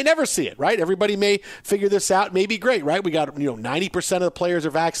it. We may never see it, right? Everybody may figure this out. It may be great, right? We got 90% of the players are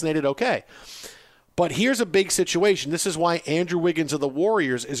vaccinated. Okay. But here's a big situation. This is why Andrew Wiggins of the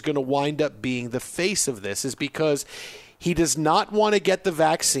Warriors is going to wind up being the face of this, is because he does not want to get the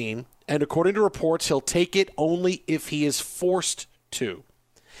vaccine, and according to reports, he'll take it only if he is forced to.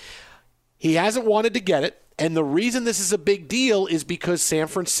 He hasn't wanted to get it, and the reason this is a big deal is because San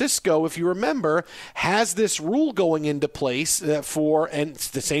Francisco, if you remember, has this rule going into place and it's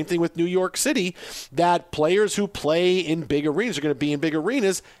the same thing with New York City, that players who play in big arenas, are going to be in big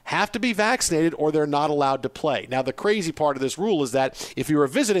arenas, have to be vaccinated or they're not allowed to play. Now, the crazy part of this rule is that if you're a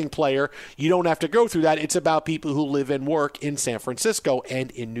visiting player, you don't have to go through that. It's about people who live and work in San Francisco and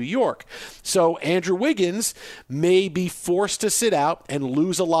in New York. So Andrew Wiggins may be forced to sit out and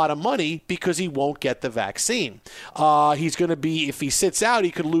lose a lot of money because he won't get the vaccine. He's going to be, if he sits out,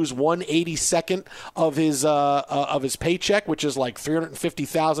 he could lose 1/82nd of his paycheck, which is like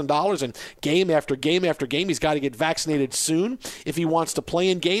 $350,000. And game after game after game, he's got to get vaccinated soon if he wants to play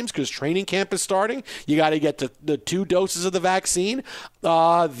in games because training camp is starting. You got to get the 2 doses of the vaccine.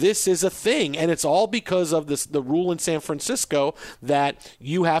 This is a thing, and it's all because of the rule in San Francisco that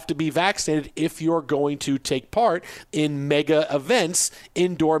you have to be vaccinated if you're going to take part in mega events,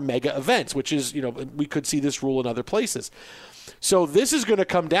 indoor mega events, which is, we could see this rule in other places. So this is going to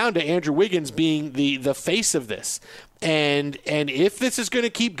come down to Andrew Wiggins being the face of this. And if this is going to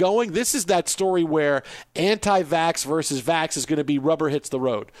keep going, this is that story where anti-vax versus vax is going to be rubber hits the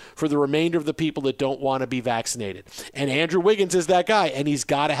road for the remainder of the people that don't want to be vaccinated. And Andrew Wiggins is that guy, and he's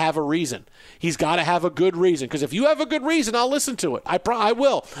got to have a reason. He's got to have a good reason, because if you have a good reason, I'll listen to it. I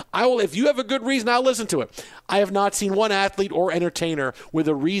will. If you have a good reason, I'll listen to it. I have not seen one athlete or entertainer with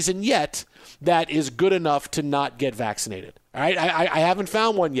a reason yet that is good enough to not get vaccinated. All right, I haven't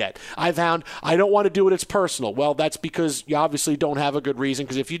found one yet. I found I don't want to do it. It's personal. Well, that's because you obviously don't have a good reason,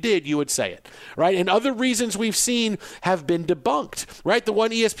 because if you did, you would say it, right? And other reasons we've seen have been debunked, right? The one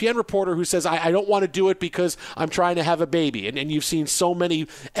ESPN reporter who says, I don't want to do it because I'm trying to have a baby. And you've seen so many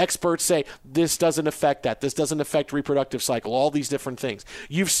experts say, this doesn't affect that. This doesn't affect reproductive cycle, all these different things.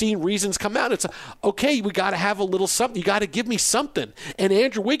 You've seen reasons come out. It's, okay, we got to have a little something. You got to give me something. And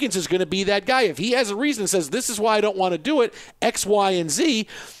Andrew Wiggins is going to be that guy. If he has a reason and says, this is why I don't want to do it, X, Y, and Z,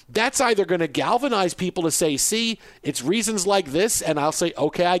 that's either going to galvanize people to say, see, it's reasons like this, and I'll say,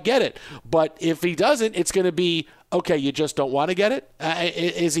 okay, I get it. But if he doesn't, it's going to be, okay, you just don't want to get it?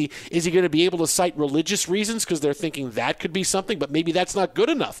 Is he going to be able to cite religious reasons because they're thinking that could be something, but maybe that's not good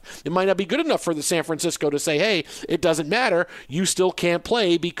enough? It might not be good enough for the San Francisco to say, hey, it doesn't matter. You still can't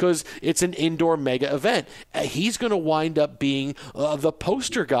play because it's an indoor mega event. He's going to wind up being the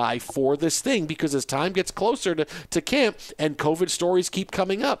poster guy for this thing, because as time gets closer to camp and COVID stories keep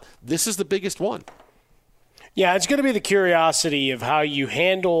coming up, this is the biggest one. Yeah, it's going to be the curiosity of how you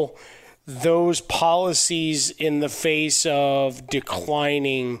handle those policies in the face of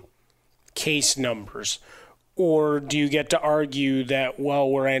declining case numbers. Or do you get to argue that, well,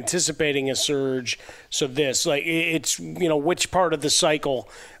 we're anticipating a surge, so this, like, it's, which part of the cycle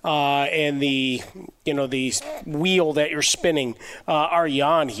and the wheel that you're spinning are you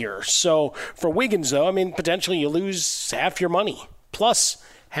on here? So for Wiggins, though, I mean, potentially you lose half your money, plus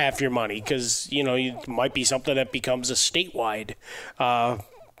half your money, because, it might be something that becomes a statewide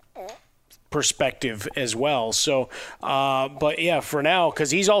perspective as well. So, but yeah, for now,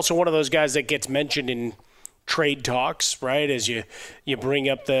 because he's also one of those guys that gets mentioned in trade talks, right? As you bring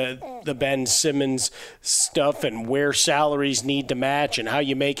up the Ben Simmons stuff and where salaries need to match and how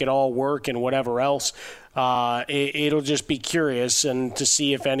you make it all work and whatever else. It'll just be curious and to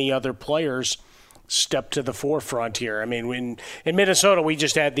see if any other players step to the forefront here. I mean, in Minnesota, we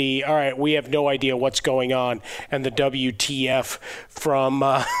just had all right, we have no idea what's going on, and the WTF from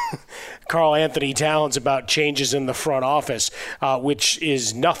Karl Anthony Towns about changes in the front office, which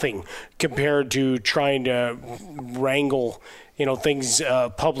is nothing compared to trying to wrangle things,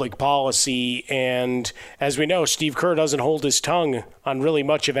 public policy. And as we know, Steve Kerr doesn't hold his tongue on really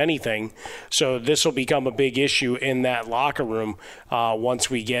much of anything. So this will become a big issue in that locker room once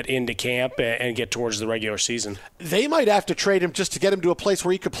we get into camp and get towards the regular season. They might have to trade him just to get him to a place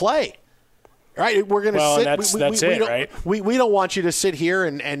where he could play. Right, we're going to sit. That's it, right? We don't want you to sit here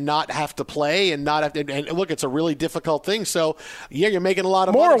and not have to play and not have to. And look, it's a really difficult thing. So yeah, you're making a lot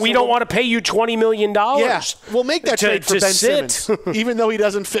of money. We don't want to pay you $20 million. Yeah, we'll make that trade for Ben Simmons, even though he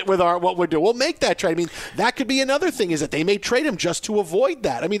doesn't fit with what we're doing. We'll make that trade. I mean, that could be another thing, is that they may trade him just to avoid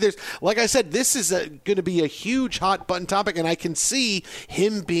that. I mean, like I said, this is going to be a huge hot button topic, and I can see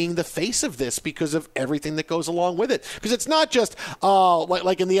him being the face of this because of everything that goes along with it. Because it's not just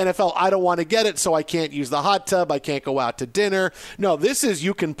like in the NFL, I don't want to get it, so I can't use the hot tub, I can't go out to dinner. No, this is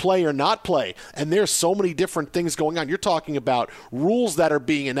you can play or not play, and there's so many different things going on. You're talking about rules that are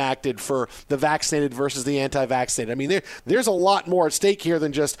being enacted for the vaccinated versus the anti-vaccinated. I mean, there's a lot more at stake here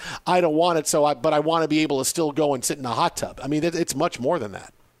than just I don't want it, but I want to be able to still go and sit in a hot tub. I mean, it's much more than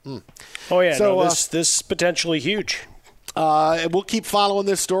that. Oh yeah, so this is potentially huge. We'll keep following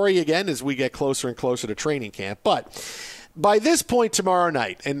this story again as we get closer and closer to training camp, but by this point tomorrow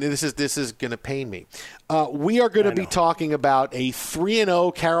night, and this is going to pain me, we are going to be talking about a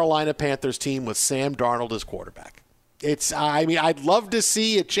 3-0 Carolina Panthers team with Sam Darnold as quarterback. I'd love to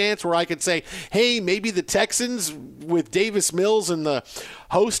see a chance where I could say, hey, maybe the Texans with Davis Mills and the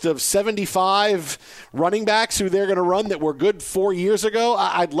host of 75 running backs who they're going to run that were good 4 years ago.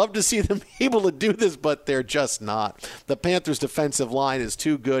 I'd love to see them able to do this, but they're just not. The Panthers' defensive line is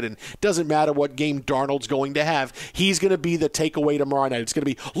too good, and it doesn't matter what game Darnold's going to have. He's going to be the takeaway tomorrow night. It's going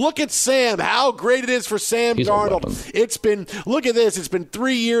to be, look at Sam, how great it is for Sam Darnold. Look at this. It's been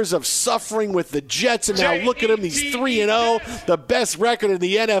 3 years of suffering with the Jets, and now look at him. He's 3-0, the best record in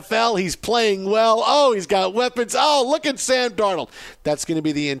the NFL. He's playing well. Oh, he's got weapons. Oh, look at Sam Darnold. That's going to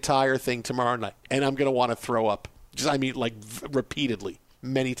be the entire thing tomorrow night, and I'm going to want to throw up. Repeatedly,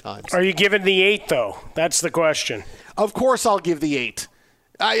 many times. Are you giving the 8, though? That's the question. Of course I'll give the 8.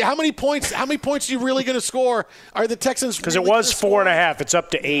 How many points are you really going to score? Are the Texans because it was 4.5? It's up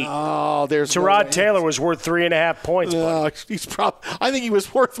to 8. Oh, there's Tyrod Taylor was worth 3.5 points. I think he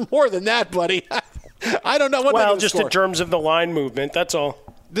was worth more than that, buddy. I don't know what. Well, just in terms of the line movement, that's all.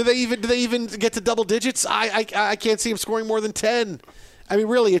 Do they even get to double digits? I can't see him scoring more than 10. I mean,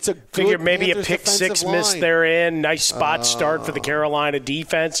 really, it's a figure good maybe Panthers a pick six line. miss therein. Nice spot start for the Carolina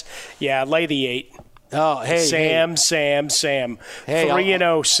defense. Yeah, lay the 8. Oh, hey, Sam. Hey,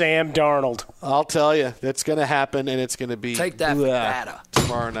 3-0, Sam Darnold. I'll tell you, that's going to happen, and it's going to be take that for data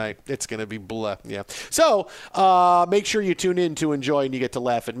tomorrow night. It's going to be blah. Yeah. So make sure you tune in to enjoy, and you get to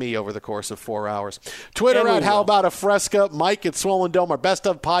laugh at me over the course of 4 hours. Twitter at How About a Fresca. Mike at Swollen Dome. Our Best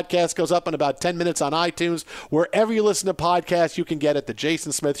Of podcast goes up in about 10 minutes on iTunes. Wherever you listen to podcasts, you can get it. The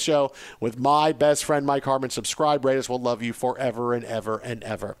Jason Smith Show with my best friend Mike Harmon. Subscribe, rate us. We'll love you forever and ever and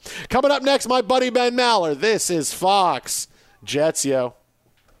ever. Coming up next, my buddy Ben Maller. This is Fox Jets, yo.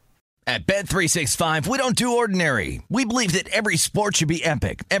 At Bet365, we don't do ordinary. We believe that every sport should be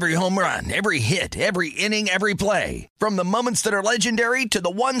epic. Every home run, every hit, every inning, every play. From the moments that are legendary to the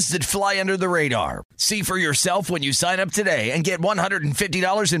ones that fly under the radar. See for yourself when you sign up today and get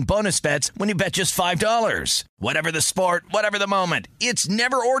 $150 in bonus bets when you bet just $5. Whatever the sport, whatever the moment, it's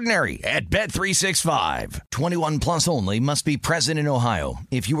never ordinary at Bet365. 21 plus only. Must be present in Ohio.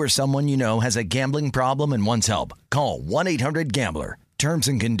 If you or someone you know has a gambling problem and wants help, call 1-800-GAMBLER. Terms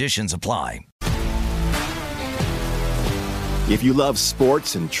and conditions apply. If you love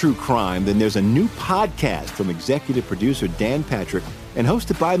sports and true crime, then there's a new podcast from executive producer Dan Patrick and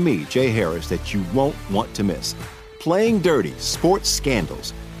hosted by me, Jay Harris, that you won't want to miss. Playing Dirty: Sports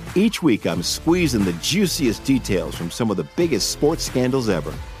Scandals. Each week, I'm squeezing the juiciest details from some of the biggest sports scandals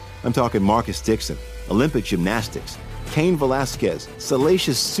ever. I'm talking Marcus Dixon, Olympic gymnastics, Cain Velasquez,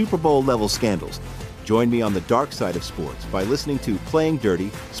 salacious Super Bowl-level scandals. Join me on the dark side of sports by listening to Playing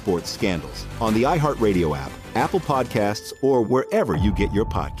Dirty: Sports Scandals on the iHeartRadio app, Apple Podcasts, or wherever you get your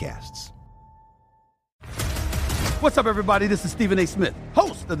podcasts. What's up, everybody? This is Stephen A. Smith,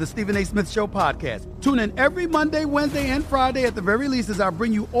 host of the Stephen A. Smith Show podcast. Tune in every Monday, Wednesday, and Friday at the very least as I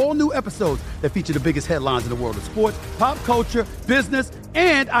bring you all new episodes that feature the biggest headlines in the world of sports, pop culture, business,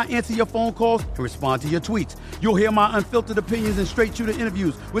 and I answer your phone calls and respond to your tweets. You'll hear my unfiltered opinions and straight-shooter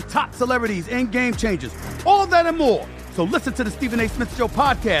interviews with top celebrities and game changers. All that and more. So listen to the Stephen A. Smith Show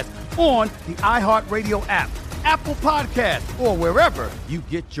podcast on the iHeartRadio app, Apple Podcasts, or wherever you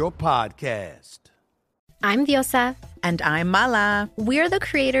get your podcast. I'm Diosa. And I'm Mala. We're the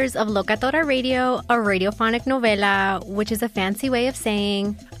creators of Locatora Radio, a radiophonic novela, which is a fancy way of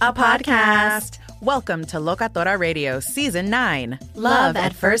saying a podcast. Welcome to Locatora Radio Season 9. Love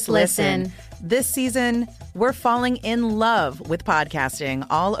at First Listen. This season, we're falling in love with podcasting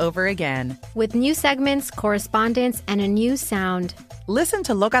all over again. With new segments, correspondence, and a new sound. Listen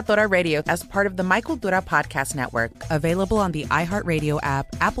to Locatora Radio as part of the Michael Dura Podcast Network. Available on the iHeartRadio app,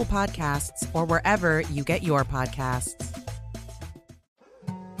 Apple Podcasts, or wherever you get your podcasts.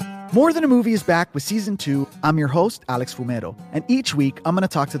 More Than a Movie is back with Season 2. I'm your host, Alex Fumero. And each week, I'm going to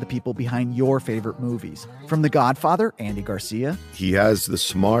talk to the people behind your favorite movies. From The Godfather, Andy Garcia. He has the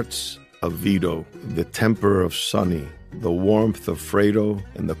smarts of Vito, the temper of Sonny, the warmth of Fredo,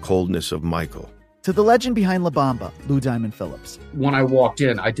 and the coldness of Michael. To the legend behind La Bamba, Lou Diamond Phillips. When I walked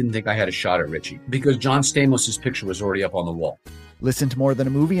in, I didn't think I had a shot at Richie because John Stamos' picture was already up on the wall. Listen to More Than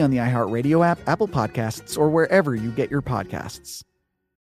a Movie on the iHeartRadio app, Apple Podcasts, or wherever you get your podcasts.